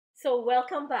So,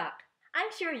 welcome back.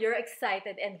 I'm sure you're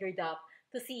excited and geared up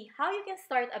to see how you can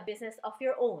start a business of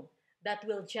your own that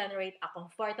will generate a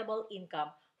comfortable income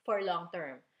for long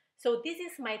term. So, this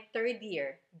is my third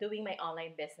year doing my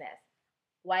online business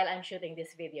while I'm shooting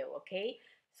this video, okay?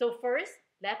 So, first,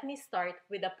 let me start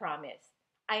with a promise.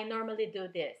 I normally do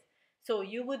this so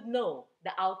you would know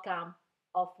the outcome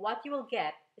of what you will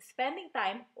get spending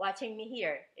time watching me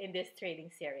here in this trading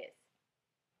series.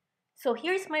 So,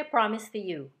 here's my promise to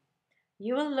you.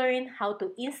 You will learn how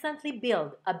to instantly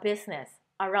build a business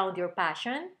around your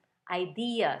passion,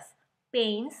 ideas,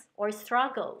 pains, or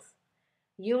struggles.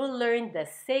 You will learn the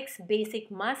 6 basic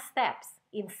must steps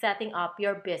in setting up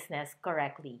your business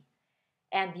correctly.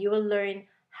 And you will learn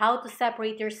how to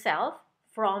separate yourself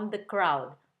from the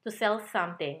crowd to sell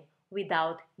something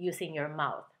without using your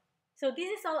mouth. So, this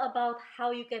is all about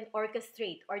how you can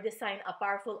orchestrate or design a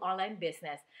powerful online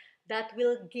business that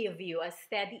will give you a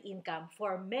steady income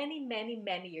for many, many,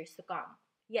 many years to come.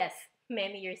 Yes,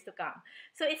 many years to come.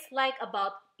 So, it's like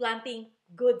about planting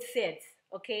good seeds,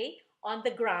 okay, on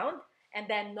the ground and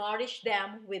then nourish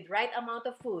them with right amount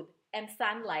of food and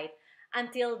sunlight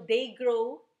until they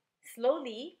grow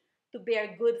slowly to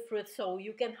bear good fruits so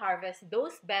you can harvest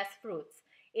those best fruits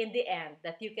in the end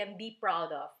that you can be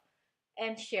proud of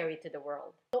and share it to the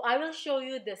world. So I will show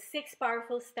you the 6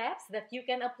 powerful steps that you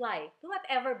can apply to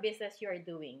whatever business you are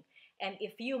doing. And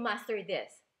if you master this,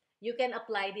 you can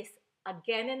apply this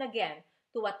again and again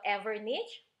to whatever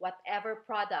niche, whatever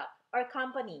product or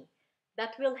company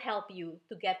that will help you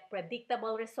to get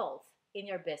predictable results in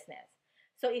your business.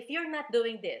 So if you're not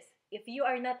doing this, if you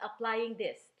are not applying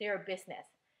this to your business,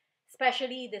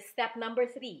 especially the step number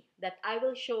 3 that I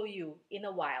will show you in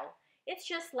a while, it's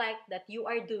just like that you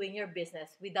are doing your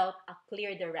business without a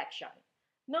clear direction.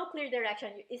 No clear direction.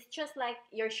 It's just like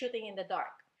you're shooting in the dark.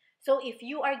 So if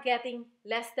you are getting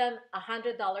less than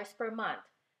 $100 per month,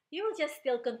 you will just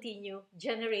still continue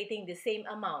generating the same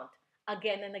amount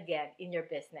again and again in your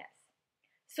business.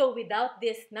 So without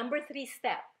this number 3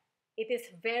 step, it is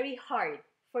very hard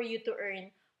for you to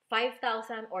earn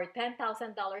 $5,000 or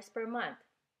 $10,000 per month.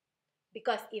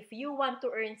 Because if you want to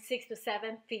earn 6 to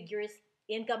 7 figures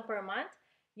income per month,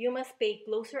 you must pay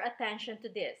closer attention to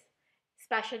this,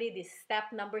 especially this step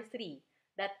number 3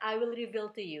 that I will reveal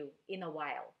to you in a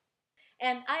while.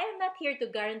 And I am not here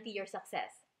to guarantee your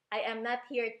success. I am not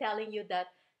here telling you that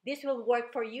this will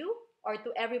work for you or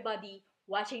to everybody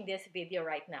watching this video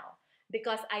right now,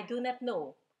 because I do not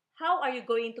know how are you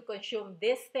going to consume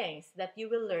these things that you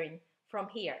will learn from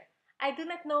here. I do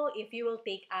not know if you will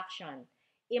take action,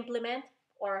 implement,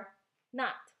 or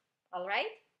not. All right?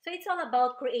 So it's all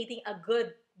about creating a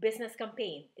good business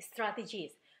campaign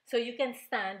strategies so you can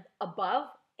stand above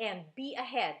and be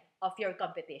ahead of your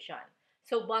competition.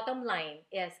 So bottom line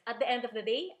is, at the end of the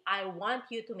day, I want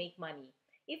you to make money.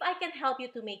 If I can help you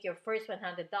to make your first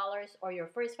 $100 or your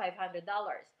first $500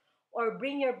 or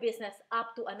bring your business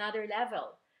up to another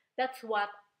level, that's what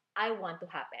I want to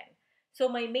happen. So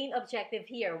my main objective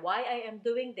here, why I am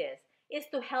doing this, is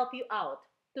to help you out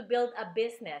to build a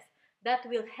business that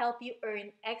will help you earn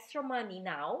extra money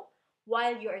now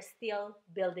while you are still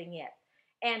building it,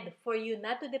 and for you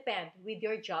not to depend with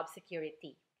your job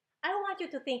security. I want you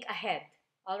to think ahead,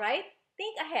 all right?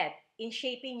 Think ahead in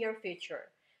shaping your future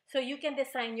so you can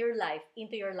design your life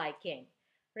into your liking.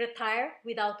 Retire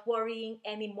without worrying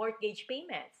any mortgage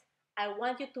payments. I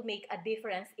want you to make a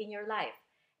difference in your life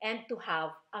and to have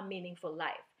a meaningful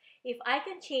life. If I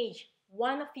can change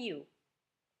one of you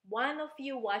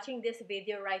watching this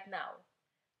video right now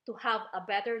to have a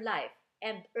better life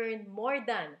and earn more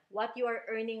than what you are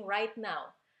earning right now,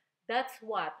 that's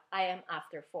what I am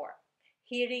after for.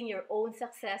 Hearing your own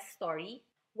success story,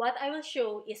 what I will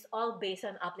show is all based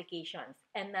on applications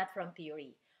and not from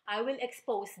theory. I will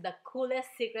expose the coolest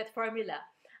secret formula.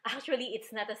 Actually,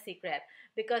 it's not a secret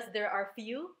because there are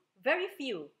very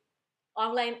few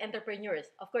online entrepreneurs,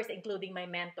 of course, including my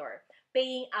mentor,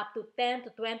 paying up to 10 to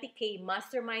 20K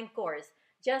mastermind course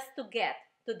just to get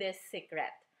to this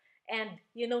secret. And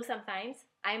sometimes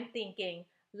I'm thinking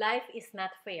life is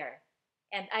not fair.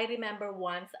 And I remember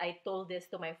once I told this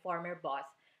to my former boss,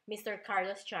 Mr.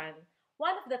 Carlos Chan,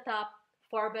 one of the top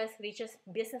Forbes richest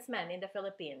businessmen in the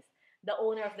Philippines, the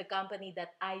owner of the company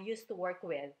that I used to work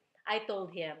with. I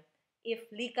told him, if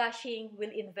Li Ka-shing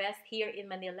will invest here in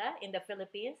Manila, in the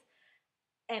Philippines,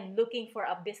 and looking for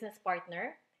a business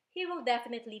partner, he will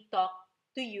definitely talk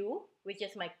to you, which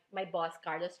is my boss,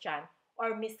 Carlos Chan,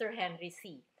 or Mr. Henry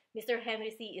C. Mr.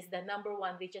 Henry C is the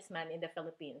 #1 richest man in the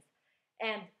Philippines.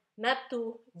 And not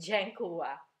to Jen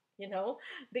Kua,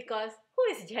 because who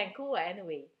is Jen Kua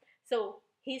anyway? So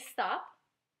he stopped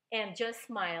and just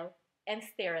smiled and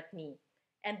stare at me.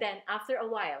 And then after a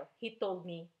while, he told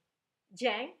me,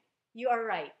 Jeng, you are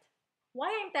right. Why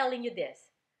I'm telling you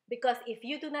this? Because if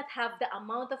you do not have the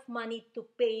amount of money to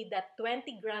pay that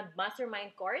 20 grand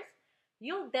mastermind course,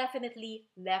 you'll definitely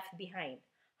left behind.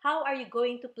 How are you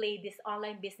going to play this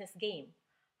online business game?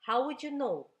 How would you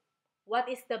know what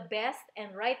is the best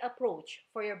and right approach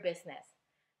for your business?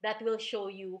 That will show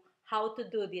you how to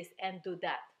do this and do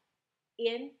that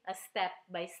in a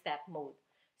step-by-step mode.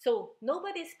 So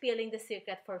nobody's spilling the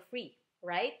secret for free,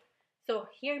 right? So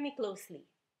hear me closely.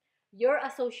 Your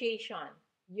association,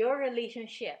 your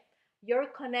relationship, your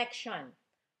connection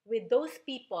with those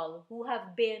people who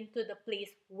have been to the place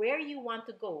where you want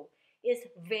to go is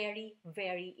very,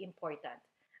 very important.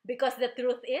 Because the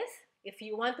truth is, if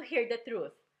you want to hear the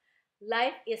truth,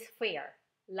 life is fair.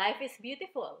 Life is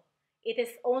beautiful. It is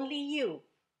only you,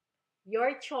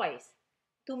 your choice,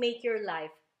 to make your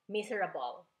life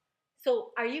miserable.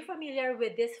 So, are you familiar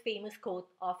with this famous quote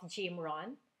of Jim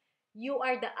Rohn? You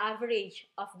are the average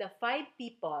of the five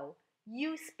people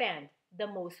you spend the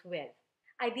most with.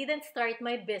 I didn't start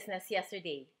my business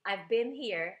yesterday. I've been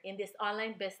here in this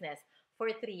online business for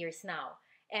 3 years now.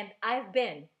 And I've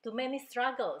been to many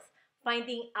struggles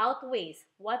finding out ways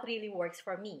what really works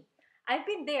for me. I've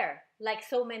been there, like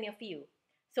so many of you.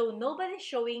 So nobody's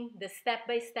showing the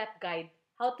step-by-step guide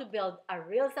how to build a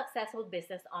real successful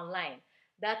business online.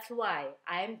 That's why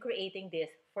I'm creating this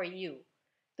for you,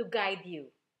 to guide you,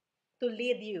 to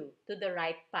lead you to the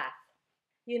right path.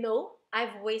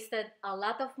 I've wasted a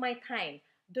lot of my time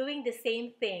doing the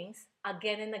same things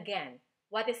again and again.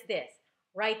 What is this?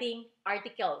 Writing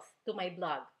articles to my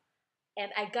blog.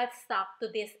 And I got stuck to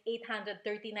this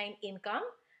 839 income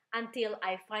until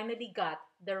I finally got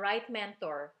the right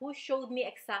mentor who showed me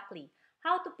exactly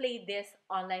how to play this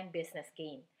online business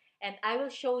game. And I will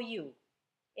show you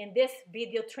in this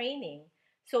video training.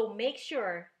 So make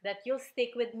sure that you'll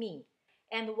stick with me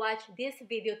and watch this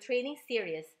video training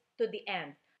series to the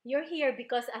end. You're here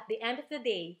because at the end of the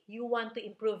day, you want to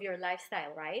improve your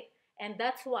lifestyle, right? And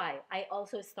that's why I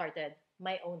also started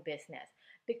my own business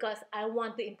because I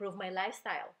want to improve my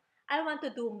lifestyle. I want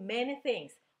to do many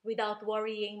things without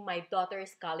worrying my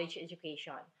daughter's college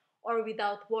education or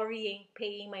without worrying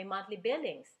paying my monthly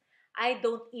billings. I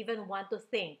don't even want to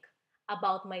think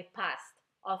about my past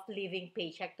of living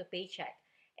paycheck to paycheck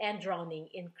and drowning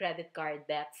in credit card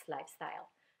debts lifestyle.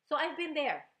 So I've been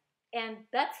there, and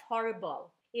that's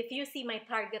horrible. If you see my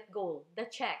target goal, the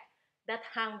check that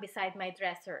hung beside my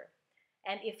dresser,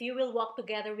 and if you will walk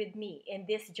together with me in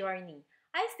this journey,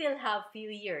 I still have few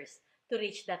years to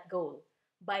reach that goal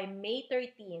by May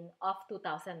 13 of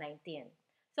 2019.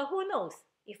 So who knows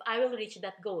if I will reach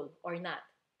that goal or not,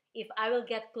 if I will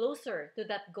get closer to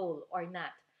that goal or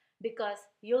not, because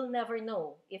you'll never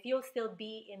know if you'll still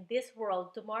be in this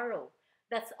world tomorrow.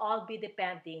 That's all be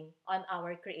depending on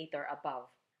our Creator above.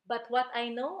 But what I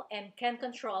know and can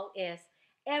control is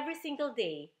every single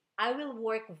day I will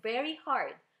work very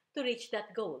hard to reach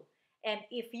that goal. And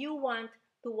if you want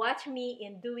to watch me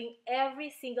in doing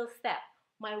every single step,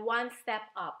 my one step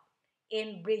up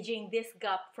in bridging this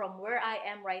gap from where I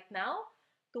am right now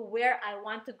to where I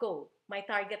want to go, my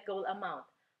target goal amount,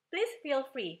 please feel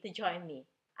free to join me.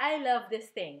 I love this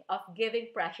thing of giving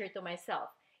pressure to myself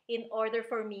in order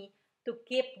for me to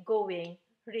keep going,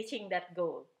 reaching that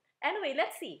goal. Anyway,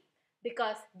 let's see.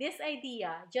 Because this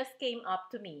idea just came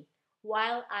up to me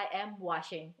while I am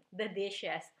washing the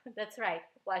dishes. That's right,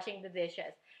 washing the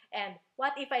dishes. And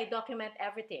what if I document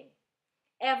everything?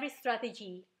 Every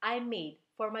strategy I made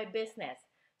for my business.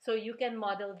 So you can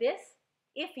model this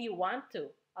if you want to,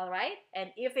 all right? And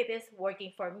if it is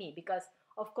working for me, because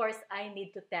of course I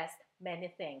need to test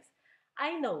many things.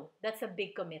 I know that's a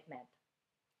big commitment.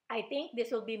 I think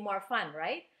this will be more fun,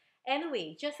 right?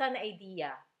 Anyway, just an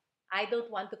idea. I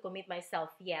don't want to commit myself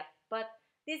yet, but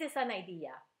this is an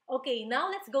idea. Okay, now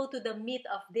let's go to the meat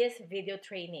of this video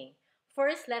training.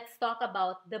 First, let's talk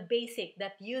about the basic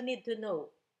that you need to know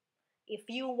if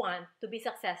you want to be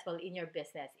successful in your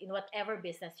business, in whatever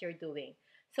business you're doing.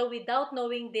 So without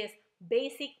knowing these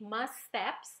basic must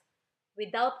steps,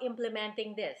 without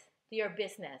implementing this to your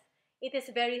business, it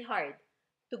is very hard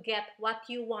to get what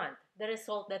you want, the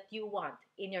result that you want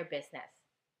in your business.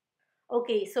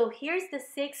 Okay, so here's the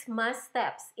 6 must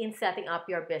steps in setting up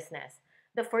your business.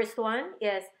 The first one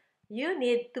is you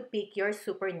need to pick your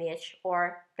super niche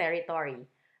or territory.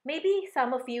 Maybe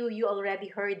some of you already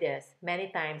heard this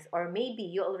many times, or maybe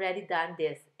you already done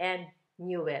this and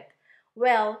knew it.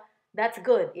 Well, that's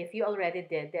good if you already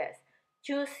did this.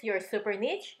 Choose your super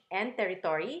niche and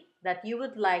territory that you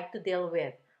would like to deal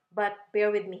with. But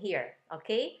bear with me here,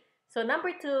 okay? So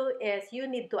number two is you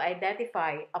need to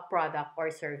identify a product or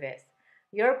service.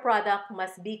 Your product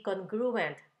must be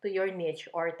congruent to your niche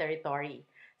or territory.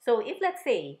 So if let's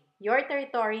say your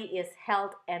territory is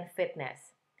health and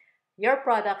fitness, your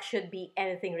product should be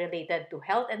anything related to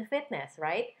health and fitness,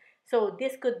 right? So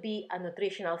this could be a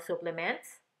nutritional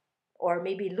supplements or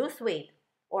maybe lose weight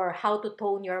or how to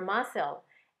tone your muscle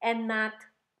and not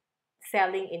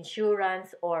selling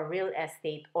insurance or real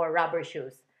estate or rubber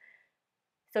shoes.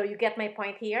 So you get my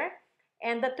point here?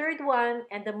 And the third one,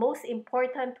 and the most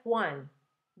important one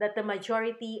that the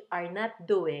majority are not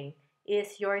doing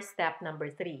is your step number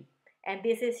three. And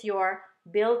this is your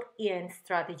built-in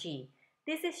strategy.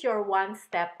 This is your one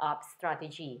step up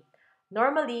strategy.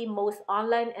 Normally, most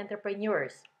online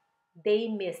entrepreneurs, they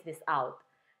miss this out.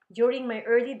 During my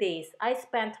early days, I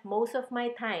spent most of my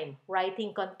time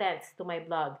writing contents to my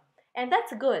blog. And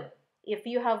that's good. If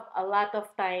you have a lot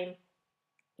of time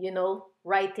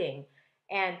writing.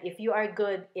 And if you are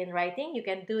good in writing, you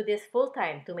can do this full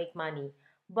time to make money.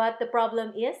 But the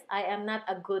problem is, I am not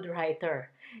a good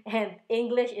writer, and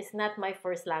English is not my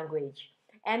first language.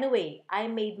 Anyway, I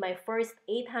made my first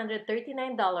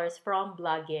 $839 from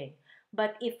blogging.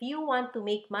 But if you want to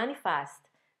make money fast,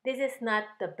 this is not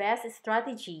the best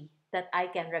strategy that I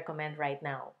can recommend right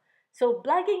now. So,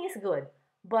 blogging is good,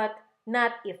 but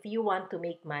not if you want to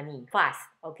make money fast,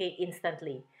 okay,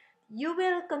 instantly. You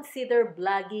will consider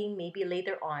blogging maybe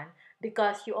later on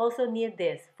because you also need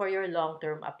this for your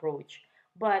long-term approach.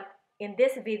 But in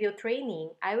this video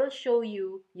training, I will show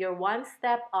you your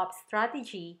one-step up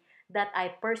strategy that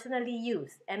I personally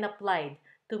used and applied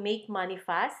to make money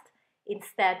fast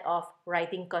instead of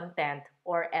writing content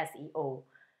or SEO.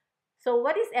 So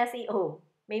what is SEO?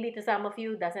 Maybe to some of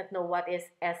you doesn't know what is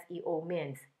SEO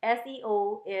means.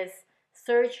 SEO is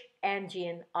search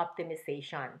engine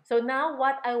optimization. So now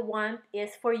what I want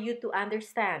is for you to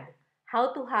understand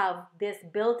how to have this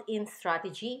built-in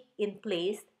strategy in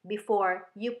place before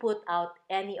you put out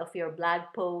any of your blog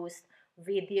post,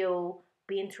 video,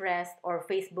 Pinterest, or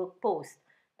Facebook post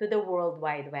to the World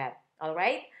Wide Web. All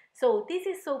right? So this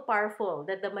is so powerful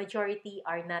that the majority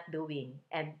are not doing.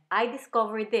 And I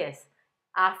discovered this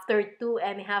after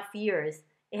 2.5 years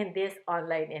in this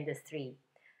online industry.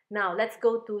 Now, let's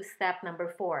go to step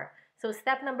number four. So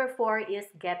step number four is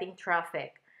getting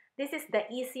traffic. This is the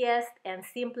easiest and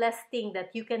simplest thing that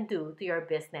you can do to your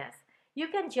business. You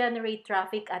can generate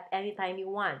traffic at any time you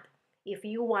want. If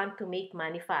you want to make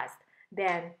money fast,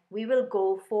 then we will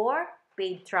go for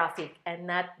paid traffic and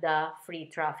not the free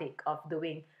traffic of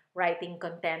doing writing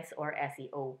contents or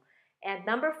SEO. And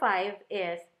number five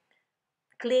is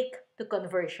click to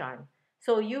conversion.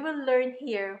 So you will learn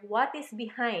here what is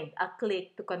behind a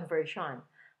click to conversion,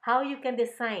 how you can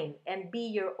design and be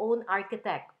your own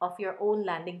architect of your own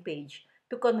landing page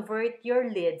to convert your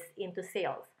leads into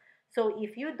sales. So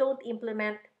if you don't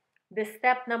implement the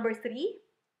step number three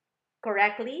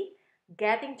correctly,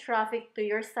 getting traffic to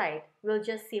your site will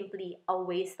just simply a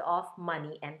waste of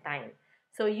money and time.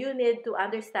 So you need to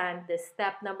understand the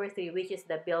step number three, which is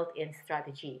the built-in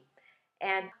strategy.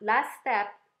 And last step,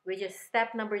 which is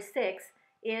step number six,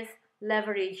 is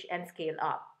leverage and scale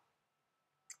up.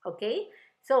 Okay?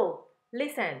 So,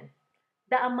 listen,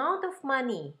 the amount of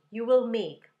money you will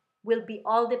make will be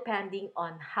all depending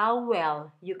on how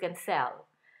well you can sell.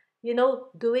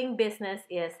 Doing business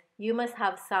is you must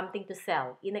have something to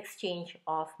sell in exchange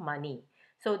of money.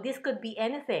 So this could be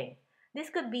anything. This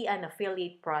could be an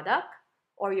affiliate product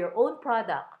or your own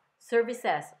product,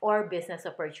 services, or business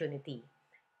opportunity.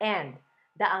 And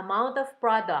the amount of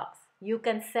products you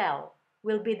can sell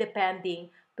will be depending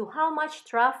to how much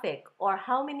traffic or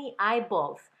how many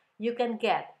eyeballs you can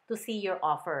get to see your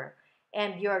offer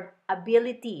and your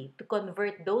ability to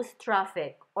convert those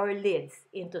traffic or leads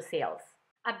into sales.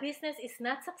 A business is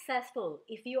not successful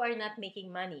if you are not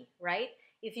making money, right?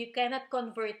 If you cannot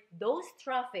convert those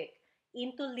traffic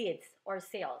into leads or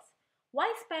sales.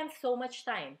 Why spend so much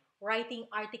time writing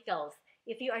articles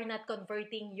if you are not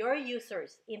converting your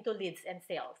users into leads and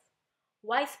sales?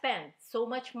 Why spend so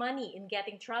much money in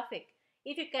getting traffic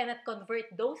if you cannot convert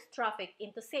those traffic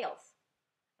into sales?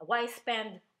 Why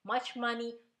spend much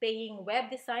money paying web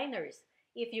designers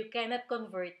if you cannot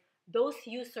convert those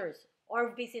users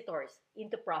or visitors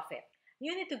into profit?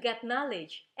 You need to get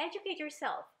knowledge, educate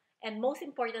yourself, and most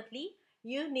importantly,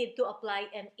 you need to apply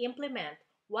and implement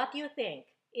what you think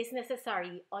is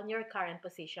necessary on your current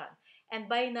position. And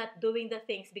by not doing the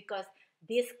things because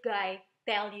this guy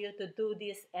tell you to do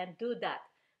this and do that,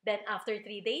 then after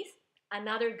 3 days,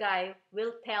 another guy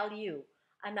will tell you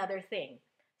another thing.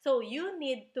 So you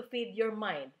need to feed your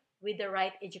mind with the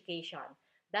right education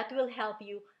that will help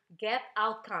you get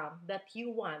outcome that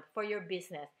you want for your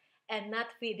business and not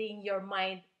feeding your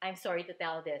mind, I'm sorry to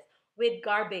tell this, with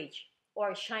garbage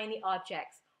or shiny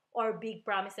objects or big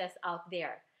promises out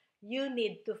there. You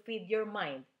need to feed your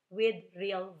mind with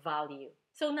real value.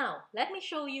 So now, let me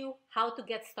show you how to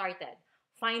get started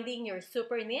finding your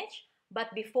super niche.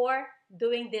 But before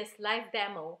doing this live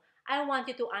demo, I want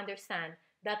you to understand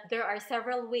that there are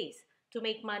several ways to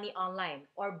make money online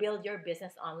or build your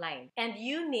business online. And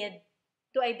you need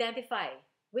to identify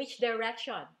which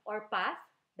direction or path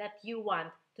that you want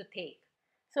to take.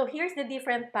 So here's the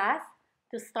different path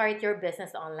to start your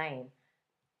business online.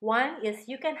 One is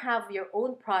you can have your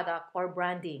own product or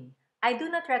branding. I do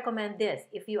not recommend this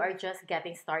if you are just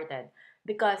getting started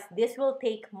because this will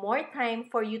take more time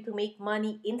for you to make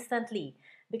money instantly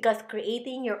because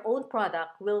creating your own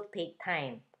product will take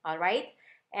time. All right?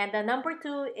 And the number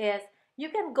two is you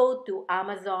can go to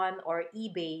Amazon or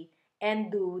eBay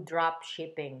and do drop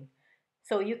shipping.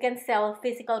 So you can sell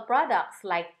physical products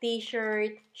like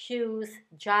t-shirt, shoes,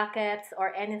 jackets,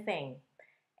 or anything.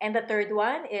 And the third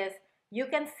one is you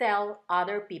can sell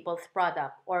other people's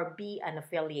product or be an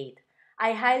affiliate.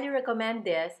 I highly recommend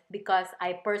this because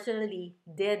I personally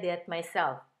did it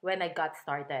myself when I got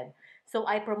started. So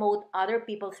I promote other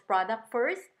people's product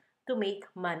first to make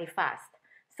money fast.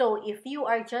 So if you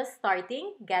are just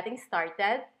getting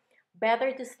started,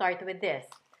 better to start with this,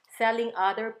 selling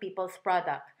other people's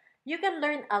product. You can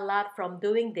learn a lot from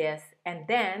doing this, and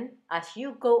then as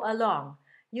you go along,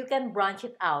 you can branch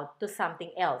it out to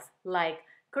something else, like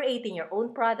creating your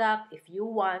own product if you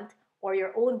want, or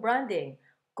your own branding,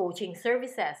 coaching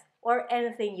services, or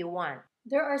anything you want.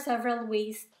 There are several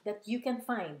ways that you can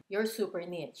find your super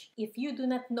niche. If you do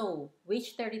not know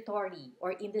which territory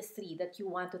or industry that you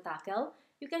want to tackle,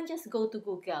 you can just go to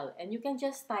Google and you can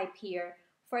just type here.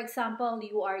 For example,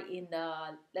 you are in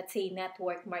the, let's say,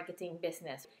 network marketing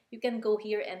business. You can go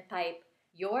here and type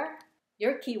your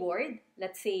keyword,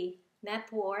 let's say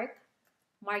network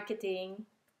marketing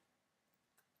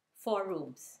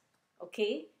forums.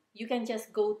 Okay? You can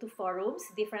just go to forums,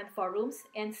 different forums,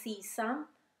 and see some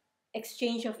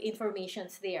exchange of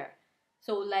informations there.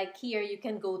 So like here, you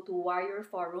can go to Warrior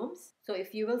Forums. So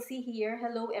if you will see here,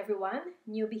 hello everyone,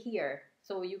 newbie here.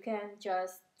 So you can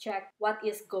just check what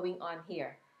is going on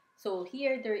here. So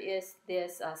here there is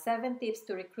this 7 tips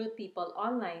to recruit people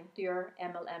online to your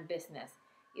MLM business.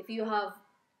 If you have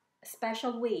a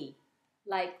special way,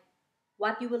 like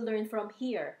what you will learn from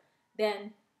here,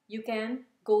 then you can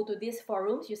go to these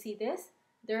forums. You see this?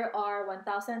 There are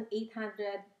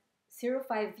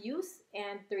 1,805 views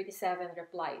and 37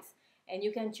 replies. And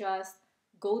you can just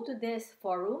go to this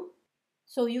forum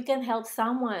so you can help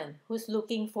someone who's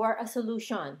looking for a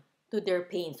solution to their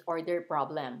pains or their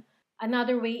problem.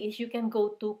 Another way is you can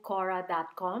go to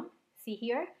Quora.com. See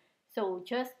here? So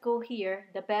just go here,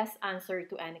 the best answer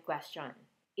to any question.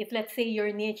 If let's say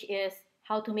your niche is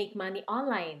how to make money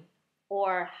online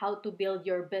or how to build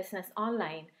your business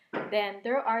online, then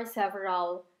there are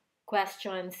several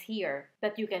questions here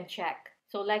that you can check.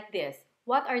 So like this,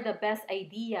 what are the best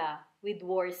idea with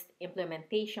worst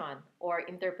implementation or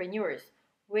entrepreneurs?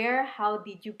 How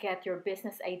did you get your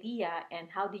business idea and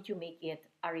how did you make it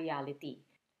a reality?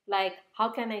 Like, how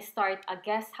can I start a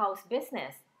guest house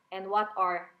business and what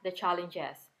are the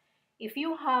challenges? If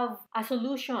you have a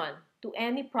solution to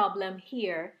any problem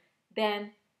here,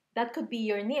 then that could be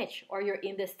your niche or your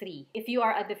industry. If you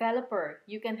are a developer,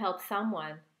 you can help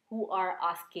someone who are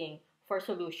asking for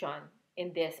solution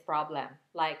in this problem.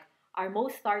 Like, are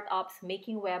most startups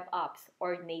making web apps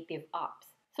or native apps?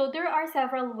 So there are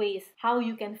several ways how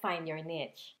you can find your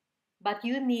niche. But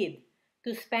you need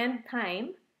to spend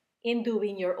time in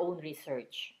doing your own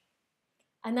research.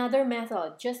 Another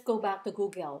method, just go back to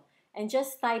Google and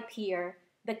just type here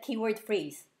the keyword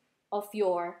phrase of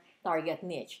your target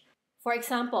niche. For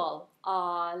example,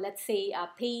 let's say a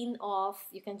pain of,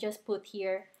 you can just put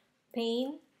here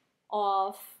pain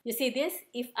of, you see this?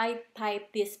 If I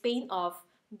type this pain of,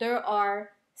 there are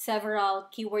several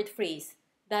keyword phrase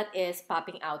that is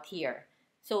popping out here.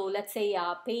 So let's say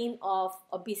pain of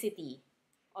obesity.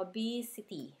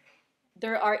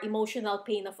 There are emotional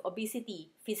pain of obesity,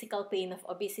 physical pain of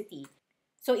obesity.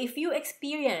 So if you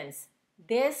experience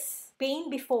this pain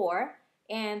before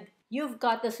and you've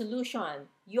got the solution,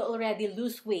 you already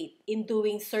lose weight in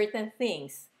doing certain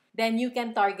things, then you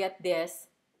can target this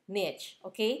niche,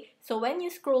 okay? So when you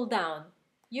scroll down,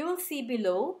 you will see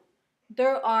below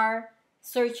there are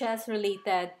searches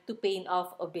related to pain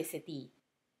of obesity.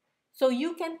 So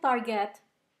you can target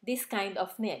this kind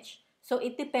of niche. So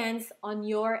it depends on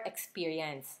your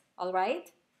experience, all right?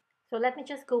 So let me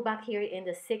just go back here in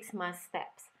the 6 month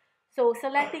steps. So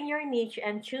selecting your niche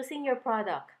and choosing your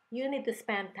product, you need to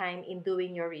spend time in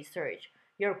doing your research.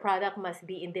 Your product must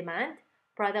be in demand,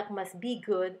 product must be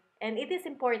good, and it is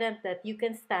important that you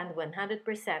can stand 100%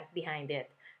 behind it,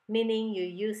 meaning you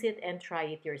use it and try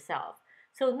it yourself.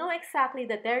 So know exactly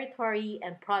the territory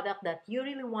and product that you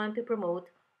really want to promote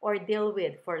or deal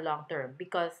with for long term,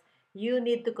 because you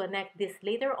need to connect this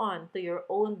later on to your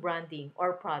own branding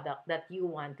or product that you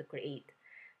want to create.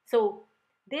 So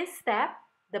this step,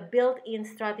 the built-in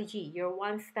strategy, your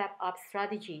one-step up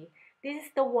strategy, this is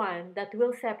the one that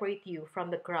will separate you from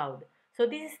the crowd. So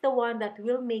this is the one that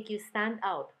will make you stand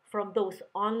out from those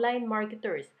online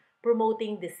marketers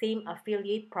promoting the same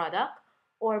affiliate product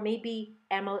or maybe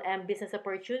MLM business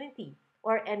opportunity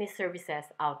or any services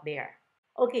out there.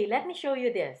 Okay, let me show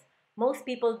you this. Most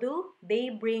people do, they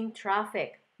bring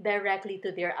traffic directly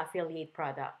to their affiliate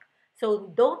product.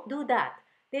 So don't do that.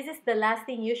 This is the last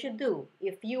thing you should do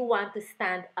if you want to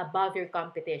stand above your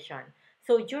competition.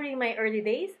 So during my early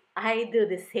days, I do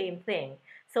the same thing.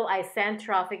 So I send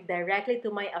traffic directly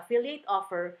to my affiliate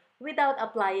offer without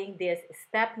applying this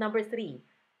step number 3,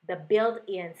 the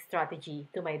built-in strategy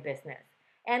to my business.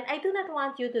 And I do not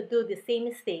want you to do the same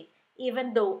mistake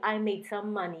even though I made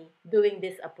some money doing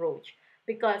this approach.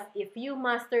 Because if you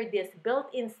master this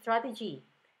built-in strategy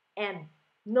and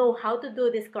know how to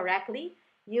do this correctly,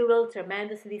 you will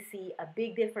tremendously see a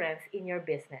big difference in your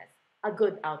business, a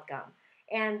good outcome.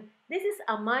 And this is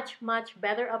a much, much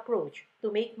better approach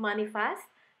to make money fast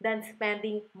than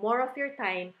spending more of your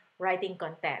time writing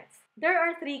contents. There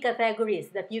are 3 categories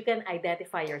that you can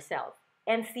identify yourself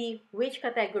and see which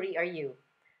category are you.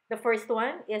 The first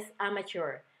one is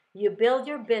amateur. You build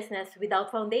your business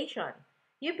without foundation.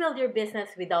 You build your business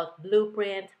without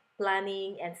blueprint,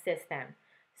 planning, and system.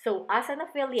 So as an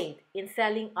affiliate in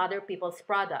selling other people's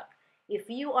product, if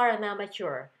you are an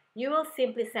amateur, you will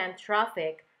simply send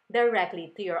traffic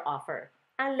directly to your offer.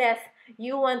 Unless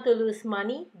you want to lose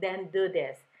money, then do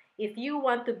this. If you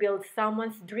want to build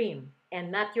someone's dream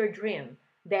and not your dream,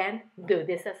 then do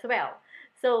this as well.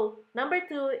 So number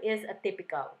 2 is a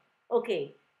typical.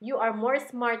 Okay, you are more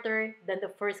smarter than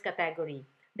the first category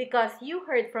because you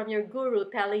heard from your guru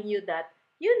telling you that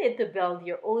you need to build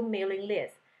your own mailing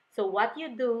list. So what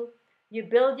you do, you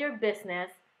build your business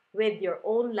with your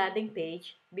own landing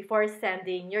page before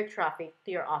sending your traffic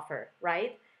to your offer,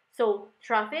 right? So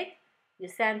traffic, you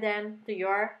send them to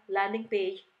your landing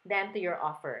page, then to your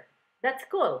offer. That's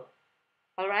cool,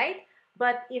 all right?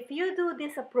 But if you do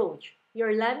this approach,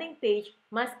 your landing page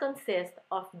must consist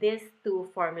of these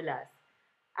 2 formulas: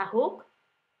 a hook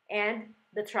and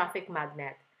the traffic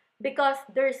magnet. Because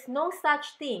there's no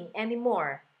such thing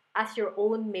anymore as your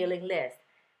own mailing list.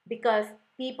 Because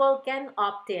people can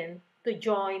opt in to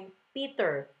join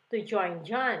Peter, to join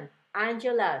John,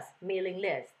 Angela's mailing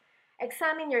list.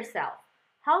 Examine yourself.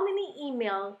 How many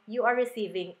email you are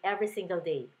receiving every single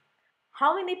day?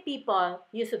 How many people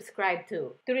you subscribe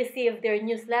to receive their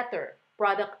newsletter,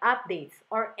 product updates,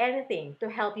 or anything to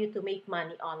help you to make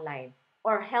money online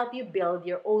or help you build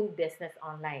your own business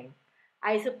online?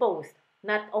 I suppose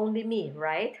not only me,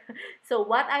 right? So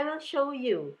what I will show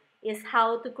you is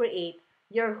how to create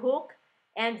your hook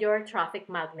and your traffic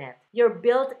magnet, your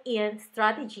built-in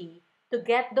strategy to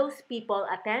get those people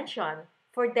attention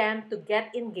for them to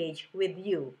get engaged with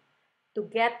you, to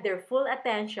get their full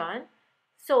attention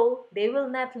so they will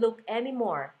not look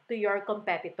anymore to your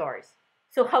competitors.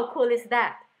 So how cool is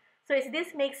that? So does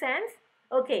this make sense?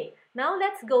 Okay, now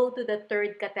let's go to the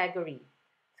third category.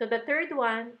 So the third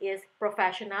one is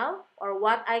professional, or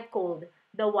what I called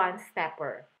the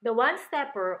one-stepper. The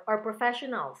one-stepper or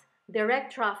professionals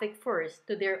direct traffic first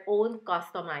to their own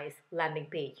customized landing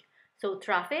page. So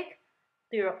traffic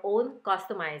to your own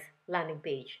customized landing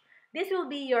page. This will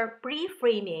be your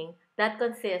pre-framing that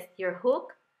consists your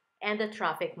hook and the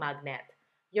traffic magnet,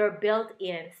 your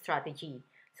built-in strategy.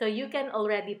 So you can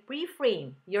already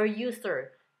pre-frame your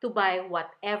user to buy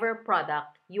whatever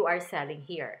product you are selling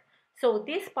here. So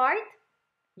this part,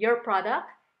 your product,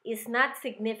 is not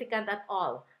significant at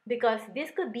all because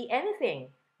this could be anything.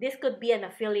 This could be an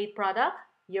affiliate product,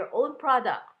 your own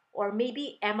product, or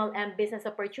maybe MLM business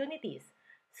opportunities,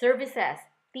 services,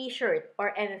 t-shirt,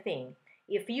 or anything.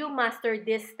 If you master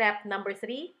this step number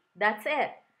 3, that's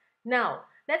it. Now,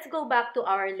 let's go back to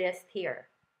our list here.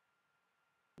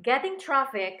 Getting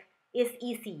traffic is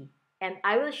easy, and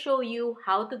I will show you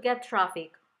how to get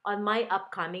traffic on my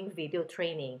upcoming video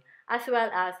training, as well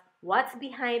as what's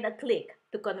behind a click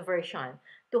to conversion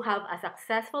to have a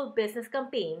successful business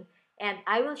campaign, and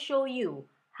I will show you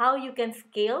how you can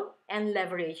scale and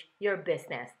leverage your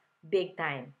business big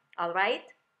time. All right?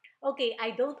 Okay,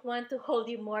 I don't want to hold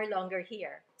you more longer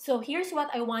here. So here's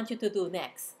what I want you to do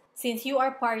next. Since you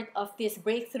are part of this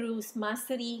Breakthroughs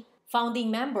Mastery founding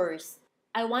members,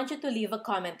 I want you to leave a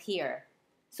comment here.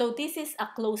 So this is a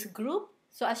closed group.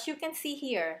 So as you can see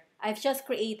here, I've just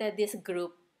created this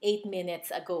group 8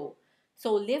 minutes ago.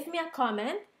 So leave me a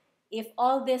comment if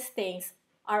all these things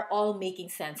are all making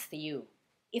sense to you.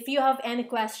 If you have any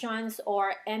questions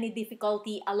or any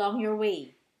difficulty along your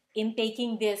way in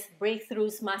taking this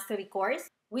Breakthroughs Mastery course,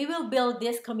 we will build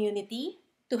this community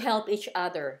to help each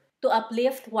other, to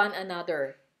uplift one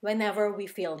another whenever we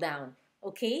feel down.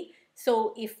 Okay?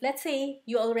 So if let's say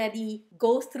you already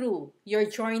go through your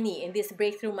journey in this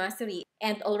Breakthrough Mastery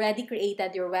and already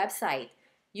created your website,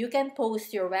 you can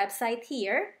post your website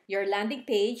here, your landing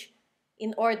page,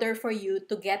 in order for you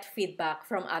to get feedback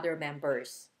from other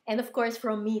members. And of course,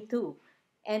 from me too.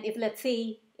 And if let's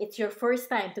say it's your first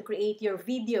time to create your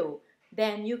video,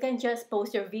 then you can just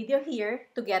post your video here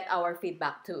to get our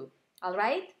feedback too. All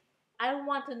right? I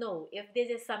want to know if this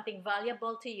is something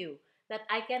valuable to you that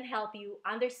I can help you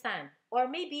understand or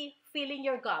maybe fill in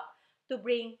your gap to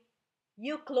bring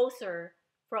you closer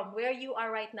from where you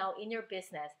are right now in your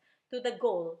business to the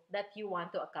goal that you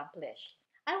want to accomplish.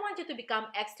 I want you to become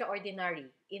extraordinary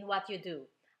in what you do.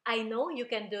 I know you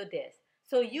can do this.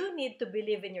 So you need to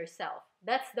believe in yourself.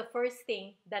 That's the first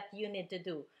thing that you need to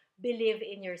do. Believe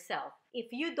in yourself.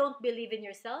 If you don't believe in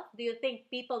yourself, do you think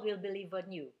people will believe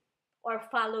on you or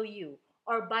follow you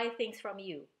or buy things from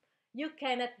you? You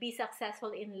cannot be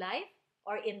successful in life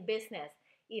or in business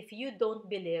if you don't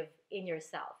believe in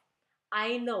yourself.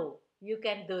 I know you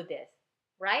can do this,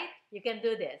 right? You can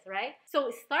do this, right?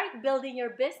 So start building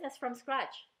your business from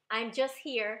scratch. I'm just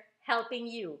here helping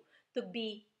you to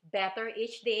be better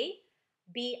each day,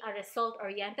 be a result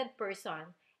oriented person,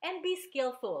 and be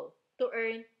skillful to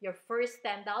earn your first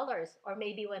 $10 or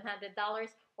maybe $100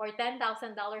 or $10,000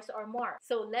 or more.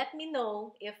 So let me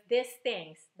know if these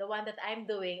things, the one that I'm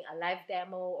doing, a live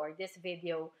demo or this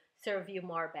video, serve you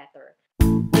more better.